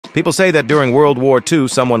People say that during World War II,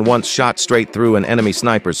 someone once shot straight through an enemy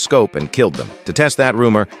sniper's scope and killed them. To test that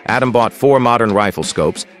rumor, Adam bought 4 modern rifle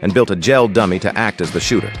scopes and built a gel dummy to act as the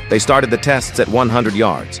shooter. They started the tests at 100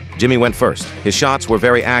 yards. Jimmy went first. His shots were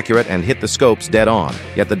very accurate and hit the scopes dead on,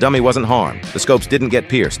 yet the dummy wasn't harmed. The scopes didn't get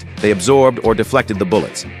pierced. They absorbed or deflected the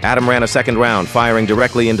bullets. Adam ran a second round, firing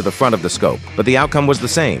directly into the front of the scope, but the outcome was the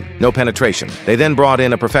same, no penetration. They then brought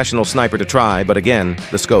in a professional sniper to try, but again,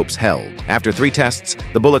 the scopes held. After 3 tests,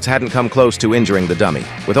 the bullets hadn't come close to injuring the dummy.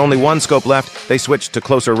 With only 1 scope left, they switched to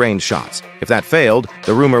closer range shots. If that failed,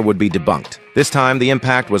 the rumor would be debunked. This time, the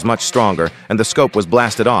impact was much stronger, and the scope was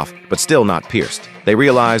blasted off, but still not pierced. They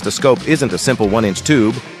realized a scope isn't a simple 1-inch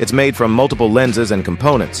tube, it's made from multiple lenses and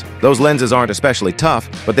components. Those lenses aren't especially tough,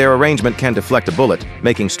 but their arrangement can deflect a bullet,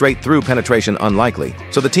 making straight-through penetration unlikely.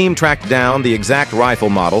 So the team tracked down the exact rifle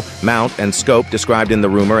model, mount, and scope described in the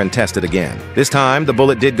rumor and tested again. This time, the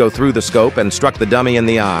bullet did go through the scope and struck the dummy in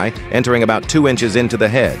the eye, entering about 2 inches into the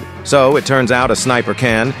head. So, it turns out a sniper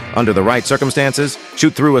can, under the right circumstances,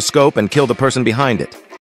 shoot through a scope and kill the person behind it.